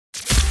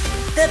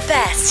The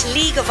best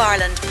League of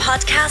Ireland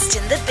podcast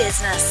in the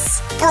business.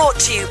 Brought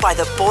to you by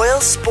the Boyle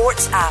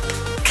Sports app.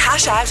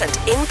 Cash out and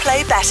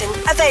in-play betting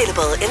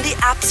available in the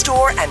App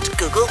Store and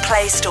Google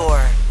Play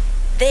Store.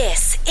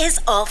 This is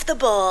Off the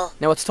Ball.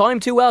 Now it's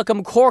time to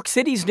welcome Cork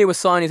City's newest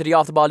signing to the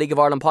Off the Ball League of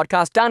Ireland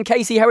podcast. Dan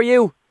Casey, how are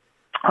you?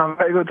 I'm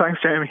very good, thanks,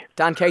 Jamie.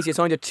 Dan Casey has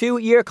signed a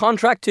 2-year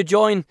contract to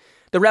join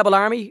the Rebel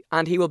Army,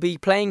 and he will be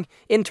playing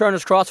in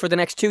Turner's Cross for the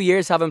next 2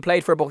 years, having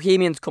played for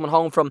Bohemians coming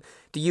home from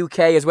the UK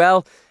as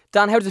well.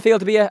 Dan, how does it feel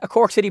to be a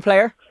Cork City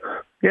player?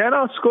 Yeah,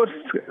 no, it's good.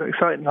 It's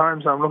exciting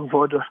times. I'm looking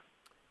forward to it.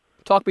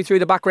 Talk me through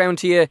the background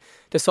to you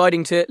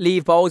deciding to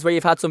leave Bows, where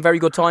you've had some very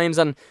good times,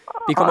 and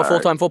become a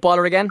full-time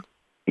footballer again.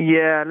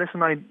 Yeah,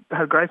 listen, I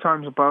had great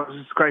times at Bows.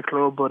 It's a great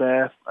club, but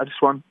I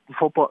just want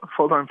football.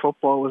 Full-time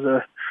football was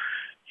a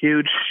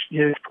huge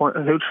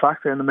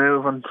factor in the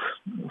move, and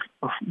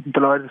I'm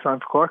delighted to sign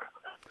for Cork.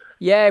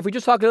 Yeah, if we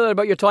just talk a little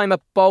about your time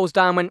at Bows,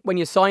 Dan, when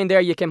you signed there,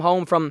 you came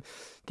home from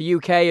the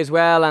UK as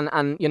well,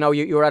 and you know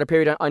you were at a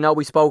period. I know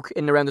we spoke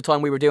in around the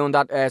time we were doing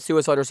that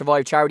Suicide or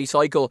Survive charity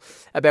cycle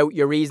about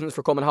your reasons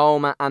for coming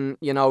home, and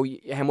you know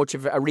how much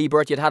of a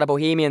rebirth you'd had at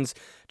Bohemians.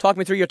 Talk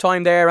me through your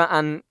time there,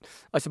 and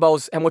I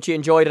suppose how much you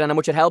enjoyed it and how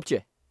much it helped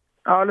you.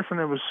 Oh, listen,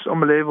 it was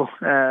unbelievable.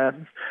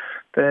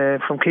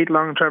 From Keith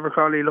Long and Trevor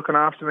Crowley looking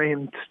after me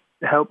and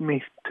helping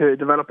me to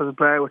develop as a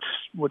player,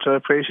 which I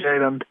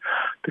appreciate, and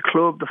the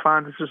club, the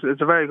fans,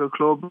 it's a very good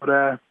club, but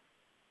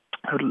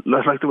I'd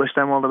like to wish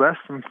them all the best,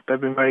 and they've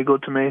been very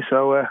good to me,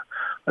 so I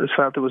just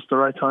felt it was the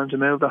right time to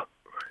move though.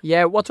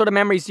 Yeah, what sort of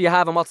memories do you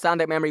have, and what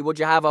standout memory would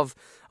you have of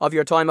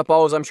your time at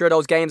Bows? I'm sure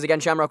those games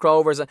against Shamrock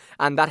Rovers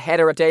and that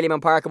header at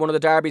Dalymount Park, one of the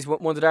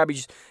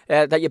derbies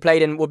that you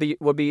played in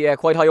would be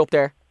quite high up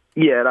there.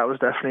 Yeah, that was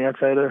definitely, I'd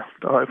say, the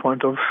high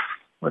point of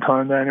my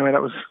time there. Anyway,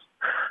 that was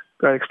a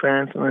great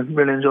experience, and I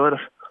really enjoyed it.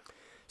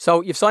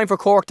 So you've signed for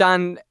Cork,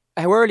 Dan.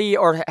 How early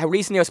or how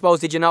recently, I suppose,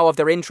 did you know of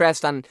their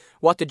interest, and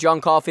what did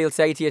John Caulfield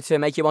say to you to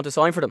make you want to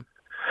sign for them?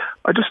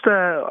 I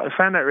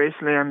found out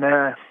recently, and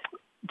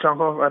John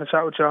Caulfield, I had a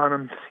chat with John,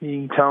 and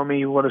he told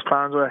me what his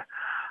plans were,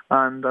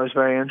 and I was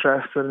very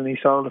interested, and he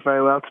sold it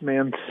very well to me,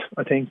 and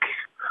I think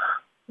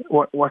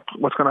what's going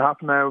to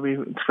happen now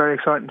it's very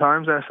exciting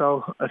times there,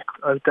 so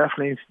I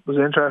definitely was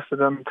interested,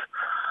 and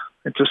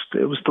I think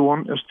it was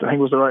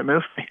the right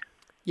move for me.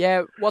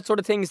 Yeah, what sort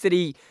of things did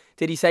he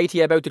say to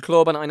you about the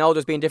club? And I know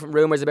there's been different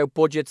rumours about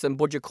budgets and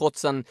budget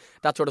cuts and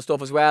that sort of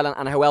stuff as well,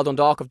 and how well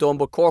Dundalk have done,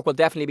 but Cork will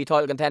definitely be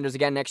title contenders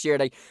again next year.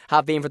 They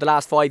have been for the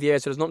last 5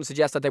 years, so there's nothing to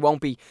suggest that they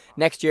won't be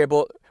next year.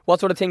 But what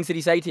sort of things did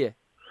he say to you?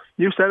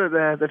 You said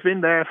it, they've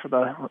been there for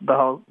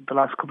the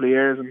last couple of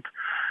years, and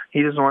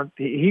he doesn't want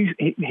he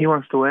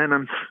wants to win,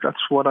 and that's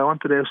what I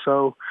want to do.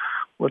 So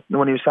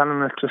when he was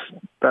telling it, just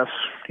that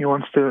he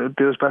wants to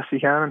do as best he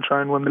can and try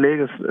and win the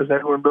league as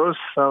everyone does.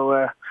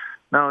 So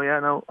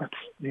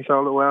he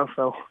sold it well,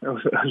 so it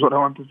was what I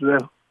wanted to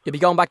do. You'll be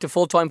going back to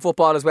full-time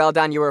football as well,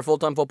 Dan. You were a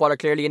full-time footballer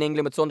clearly in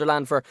England with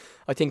Sunderland for,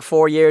 I think,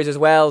 4 years as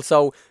well.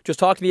 So just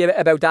talk to me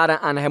about that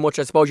and how much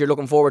I suppose you're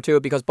looking forward to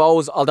it, because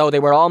Bows, although they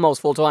were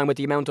almost full-time with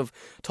the amount of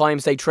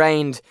times they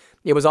trained,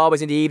 it was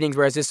always in the evenings,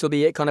 whereas this will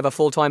be kind of a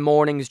full-time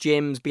mornings,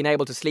 gyms, being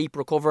able to sleep,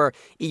 recover,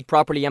 eat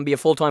properly and be a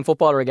full-time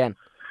footballer again.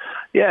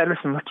 Yeah,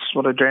 listen, that's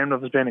what I dreamed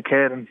of as being a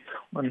kid, and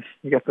when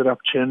you get that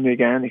opportunity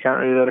again, you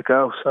can't really let it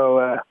go. So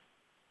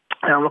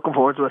I'm looking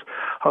forward to it.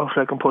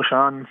 Hopefully I can push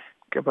on and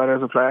get better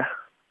as a player.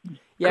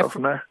 Yeah,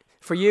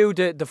 for you,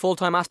 the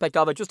full-time aspect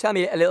of it, just tell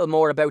me a little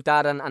more about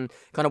that and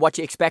kind of what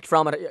you expect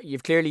from it.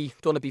 You've clearly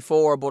done it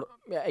before, but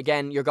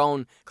again, you're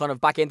going kind of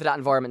back into that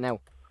environment now.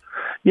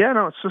 Yeah,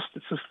 no, it's just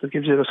it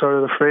gives you the sort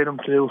of the freedom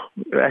to do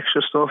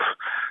extra stuff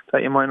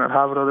that you might not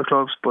have at other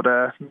clubs. But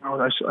I've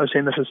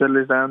seen the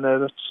facilities down there;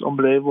 that's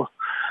unbelievable,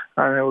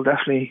 and it will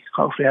definitely,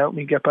 hopefully, help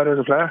me get better as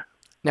a player.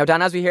 Now,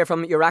 Dan, as we hear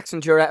from your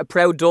accent, you're a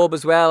proud Dub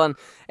as well,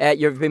 and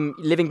you've been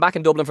living back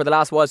in Dublin for the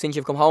last while since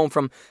you've come home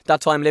from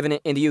that time living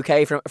in the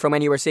UK from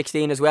when you were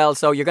 16 as well.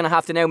 So you're going to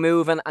have to now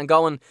move and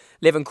go and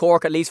live in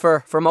Cork at least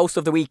for most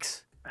of the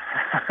weeks.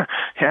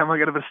 Yeah, I might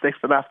get a bit of stick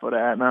for that, but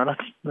no,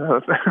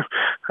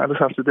 I just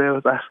have to deal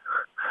with that.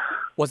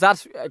 Was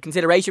that a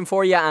consideration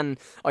for you? And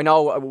I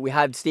know we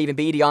had Stephen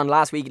Beattie on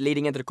last week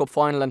leading into the cup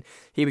final, and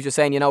he was just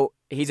saying, you know,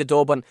 he's a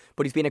Dub,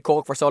 but he's been at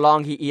Cork for so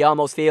long, he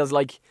almost feels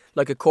like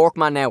a Cork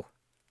man now.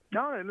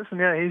 No, listen,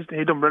 yeah,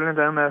 he done brilliant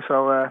down there,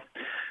 so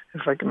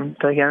if I can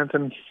take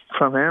anything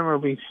from him, it'll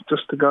be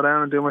just to go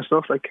down and do my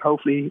stuff. Like,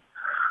 hopefully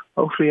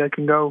I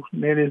can go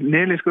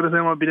nearly as good as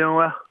him. I'll be doing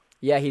well.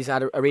 Yeah, he's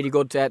had a really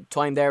good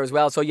time there as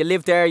well. So you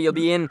live there, you'll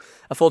be in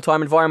a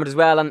full-time environment as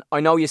well. And I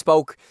know you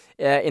spoke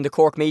in the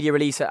Cork media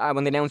release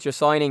when they announced your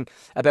signing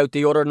about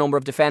the other number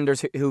of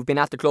defenders who've been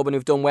at the club and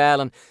who've done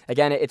well. And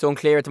again, it's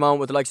unclear at the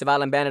moment with the likes of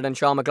Alan Bennett and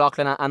Sean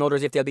McLaughlin and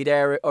others if they'll be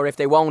there or if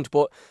they won't.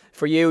 But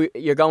for you,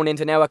 you're going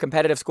into now a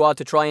competitive squad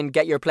to try and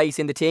get your place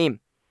in the team.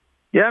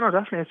 Yeah, no,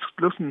 definitely.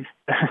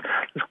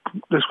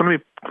 There's going to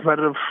be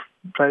competitive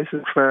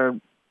places for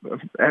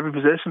every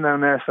position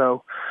down there,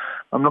 so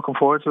I'm looking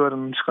forward to it.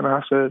 I'm just going to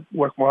have to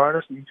work my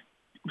hardest and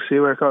see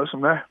where it goes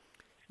from there.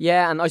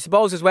 Yeah, and I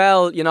suppose as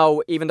well,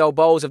 even though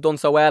Bohs have done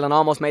so well and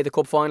almost made the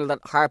cup final, that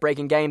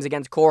heartbreaking games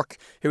against Cork,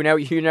 who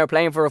you're now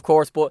playing for, of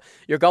course, but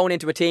you're going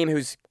into a team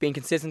who's been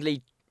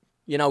consistently,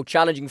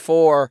 challenging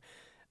for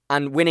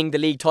and winning the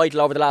league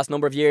title over the last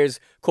number of years,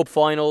 cup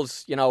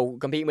finals,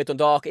 competing with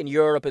Dundalk in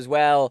Europe as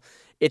well.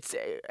 It's,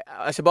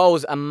 I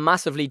suppose, a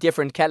massively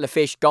different kettle of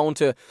fish going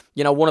to,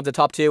 one of the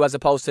top two as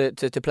opposed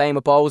to playing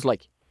with Bohs,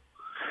 like.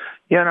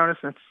 Yeah, no,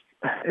 listen,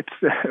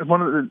 it's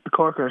one of the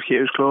Cork are a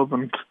huge club,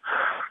 and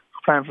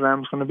playing for them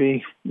is going to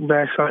be a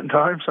very exciting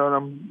time, so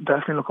I'm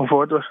definitely looking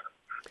forward to it.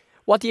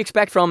 What do you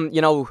expect from,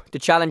 the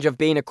challenge of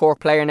being a Cork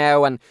player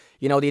now, and,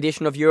 the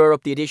addition of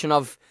Europe, the addition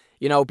of,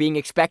 being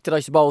expected,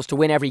 I suppose, to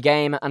win every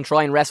game and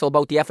try and wrestle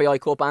both the FAI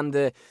Cup and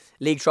the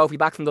league trophy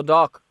back from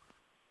Dundalk?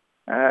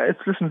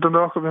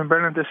 Dundalk have been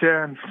brilliant this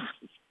year, and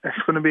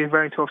it's going to be a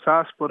very tough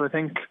task, but I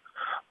think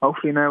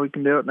hopefully now we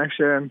can do it next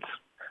year, and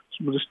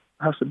we'll just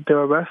have to do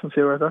our best and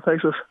see where that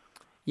takes us.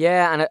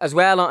 Yeah, and as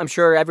well, I'm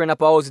sure everyone at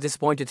Bohs is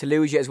disappointed to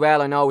lose you as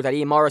well. I know that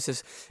Ian Morris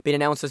has been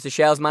announced as the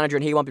Shells manager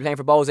and he won't be playing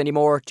for Bohs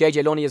anymore.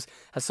 JJ Lunny has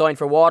signed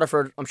for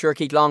Waterford. I'm sure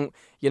Keith Long,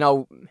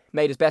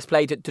 made his best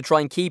play to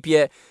try and keep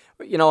you.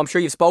 I'm sure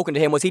you've spoken to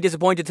him. Was he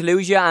disappointed to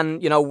lose you?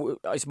 And,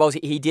 I suppose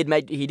he did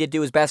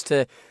do his best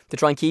to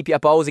try and keep you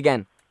at Bohs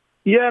again.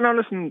 Yeah, no,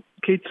 listen,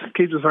 Keith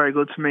was very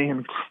good to me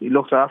and he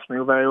looked after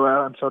me very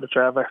well, and so did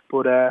Trevor.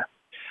 But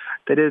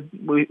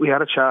we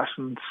had a chat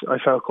and I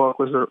felt Cork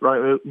was the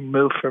right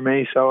move for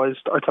me, so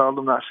I told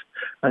him that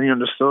and he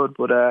understood.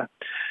 But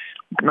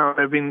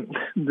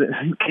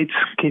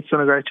Keith's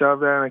done a great job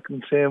there, and I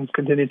can see him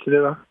continue to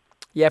do that.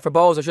 Yeah, for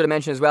Bohs, I should have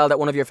mentioned as well that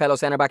one of your fellow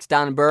centre-backs,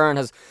 Dan Byrne,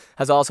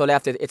 has also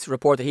left. It's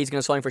reported he's going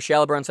to sign for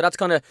Shelbourne. So that's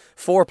kind of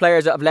 4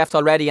 players that have left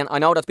already, and I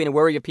know that's been a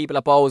worry of people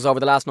at Bohs over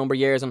the last number of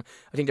years, and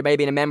I think there may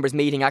be a members'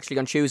 meeting actually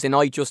on Tuesday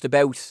night just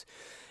about,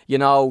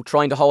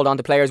 trying to hold on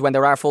to players when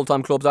there are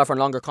full-time clubs offering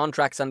longer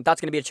contracts, and that's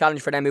going to be a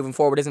challenge for them moving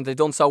forward, isn't it? They've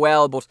done so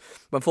well, but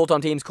when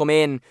full-time teams come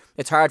in,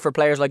 it's hard for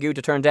players like you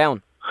to turn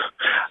down.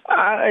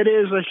 It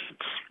is.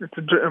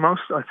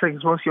 I think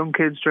it's most young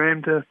kids'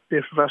 dream to be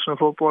a professional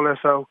footballer,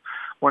 so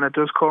when it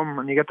does come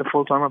and you get the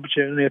full-time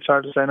opportunity, it's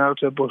hard to say no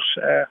to. But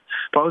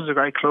Bohs is a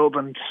great club,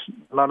 and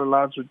a lot of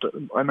lads,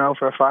 I know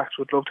for a fact,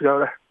 would love to go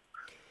there.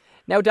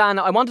 Now, Dan,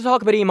 I want to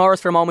talk about Ian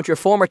Morris for a moment, your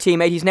former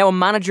teammate. He's now a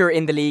manager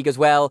in the league as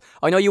well.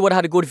 I know you would have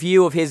had a good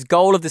view of his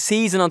goal of the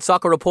season on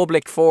Soccer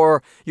Republic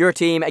for your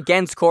team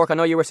against Cork. I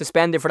know you were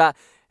suspended for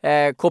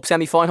that Cup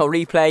semi-final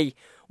replay.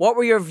 What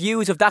were your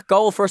views of that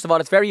goal, first of all?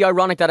 It's very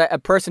ironic that a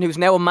person who's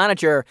now a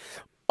manager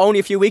only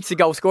a few weeks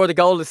ago scored the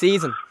goal of the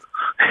season.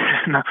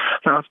 No,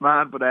 it's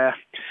mad, but I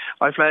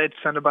played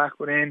centre-back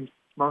with Ian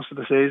most of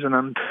the season,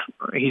 and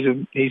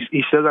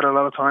he's still got a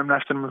lot of time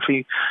left in him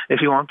if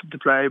he wanted to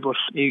play, but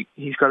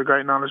he's got a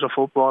great knowledge of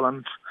football,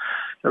 and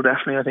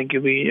I think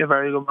he'll be a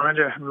very good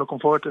manager. I'm looking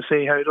forward to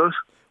see how he does.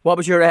 What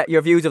was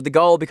your views of the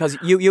goal? Because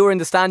you were in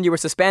the stand, you were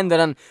suspended,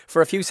 and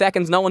for a few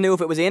seconds no one knew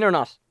if it was in or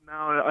not. No,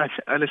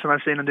 I've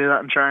seen him do that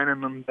in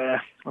training, and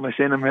when I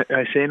seen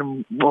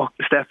him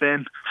step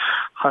in,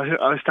 I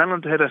was telling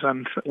him to hit it,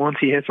 and once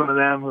he hits one of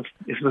them,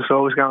 it was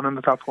always going in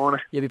the top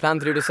corner. You'll be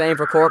planning to do the same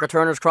for Cork or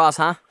Turner's Cross,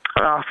 huh?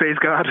 Oh, please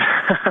God.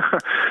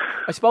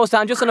 I suppose,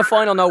 Dan, just on a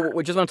final note,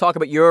 we just want to talk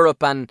about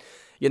Europe, and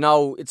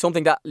it's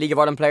something that League of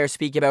Ireland players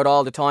speak about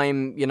all the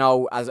time,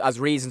 as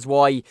reasons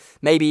why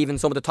maybe even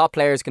some of the top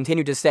players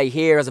continue to stay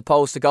here as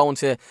opposed to going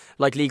to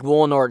like League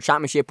One or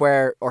Championship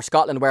or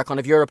Scotland, where kind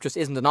of Europe just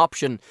isn't an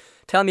option.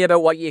 Tell me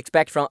about what you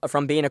expect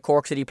from being a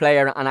Cork City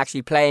player and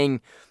actually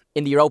playing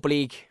in the Europa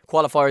League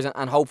qualifiers,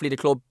 and hopefully the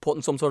club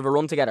putting some sort of a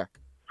run together.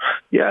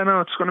 Yeah, no,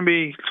 it's going to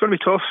be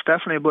tough,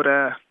 definitely, but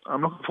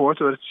I'm looking forward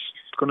to it.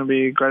 It's going to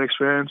be a great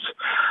experience,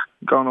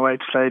 going away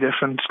to play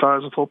different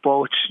styles of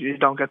football, which you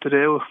don't get to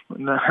do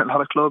in a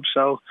lot of clubs.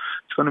 So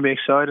it's going to be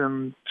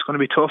exciting. It's going to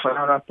be tough, I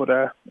know that, but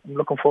I'm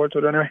looking forward to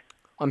it anyway.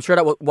 I'm sure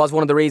that was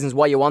one of the reasons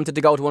why you wanted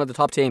to go to one of the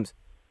top teams.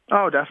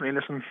 Oh, definitely.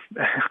 Listen,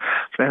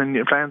 playing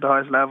at the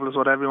highest level is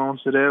what everyone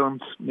wants to do,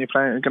 and you get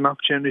an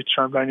opportunity to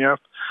try and play in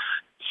Europe.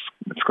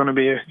 It's going to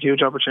be a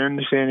huge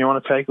opportunity, and you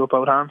want to take it with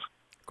both hands.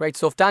 Great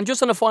stuff. Dan,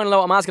 just on a final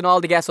note, I'm asking all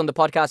the guests on the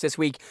podcast this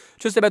week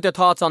just about their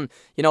thoughts on,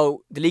 the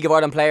League of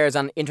Ireland players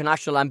and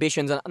international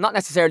ambitions, and not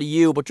necessarily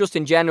you, but just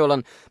in general.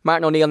 And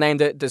Martin O'Neill named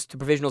the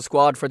provisional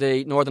squad for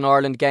the Northern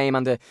Ireland game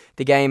and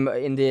the game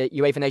in the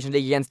UEFA Nations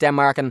League against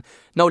Denmark, and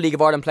no League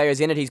of Ireland players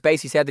in it. He's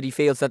basically said that he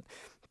feels that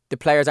the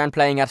players aren't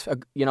playing at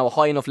a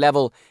high enough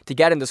level to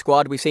get in the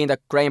squad. We've seen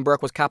that Graham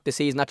Burke was capped this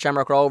season at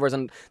Shamrock Rovers,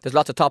 and there's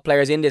lots of top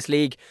players in this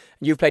league.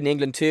 You've played in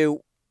England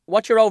too.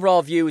 What's your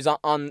overall views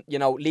on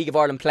League of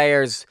Ireland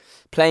players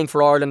playing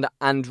for Ireland,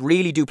 and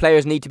really do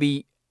players need to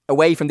be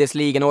away from this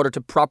league in order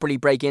to properly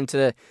break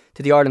into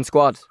the Ireland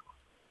squad?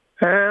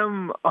 I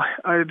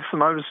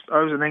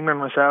was in England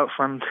myself,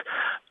 and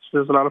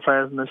there's a lot of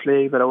players in this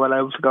league that are well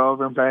able to go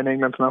over and play in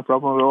England, no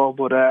problem at all.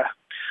 But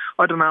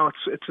I don't know.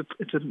 It's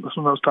one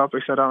of those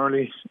topics I don't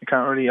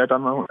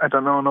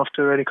know enough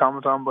to really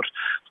comment on. But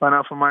I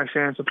know from my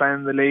experience of playing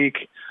in the league,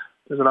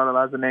 there's a lot of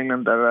lads in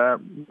England that are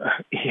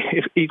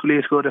equally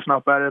as good, if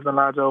not better, than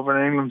lads over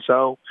in England.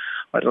 So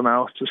I don't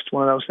know, it's just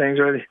one of those things,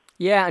 really.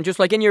 Yeah, and just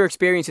like in your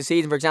experience this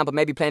season, for example,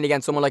 maybe playing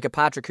against someone like a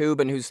Patrick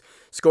Hooban who's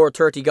scored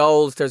 30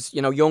 goals, there's,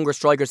 you know, younger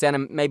strikers then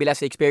and maybe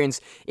less experience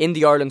in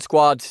the Ireland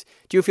squad.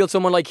 Do you feel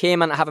someone like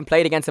him, and having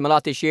played against him a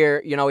lot this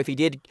year, you know, if he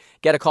did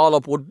get a call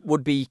up,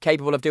 would be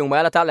capable of doing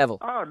well at that level?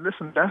 Oh,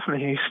 listen,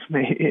 definitely.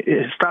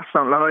 His stats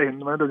don't lie, and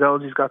the amount of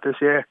goals he's got this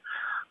year,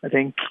 I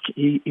think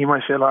he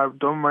might feel hard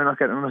done by not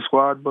getting in the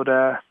squad, but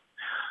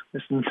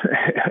listen,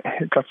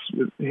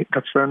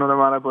 that's for another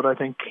matter, but I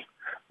think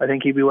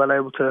he'd be well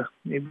able to.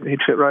 He'd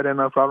fit right in,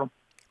 no problem.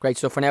 Great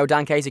stuff for now.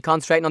 Dan Casey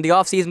concentrating on the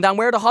off-season. Dan,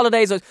 where are the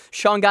holidays?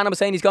 Sean Gannon was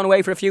saying he's gone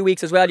away for a few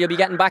weeks as well. You'll be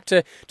getting back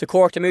to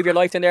Cork to move your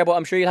life in there, but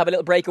I'm sure you'll have a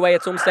little breakaway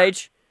at some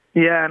stage.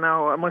 Yeah,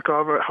 no, I might go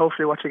over,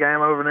 hopefully watch a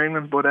game over in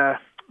England, but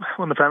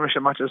one of the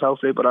Premiership matches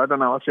hopefully, but I don't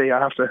know, I'll see. I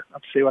have to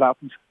see what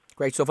happens.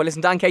 Great stuff. Well,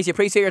 listen, Dan Casey,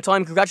 appreciate your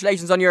time.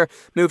 Congratulations on your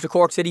move to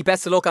Cork City.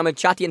 Best of luck. I'm going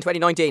to chat to you in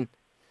 2019.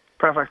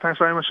 Perfect. Thanks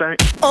very much, Jamie.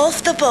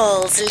 Off the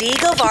Balls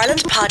League of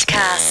Ireland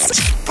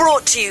podcast.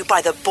 Brought to you by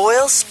the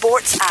Boyle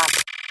Sports app.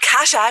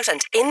 Cash out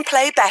and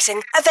in-play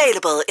betting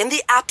available in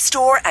the App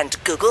Store and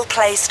Google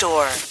Play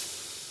Store.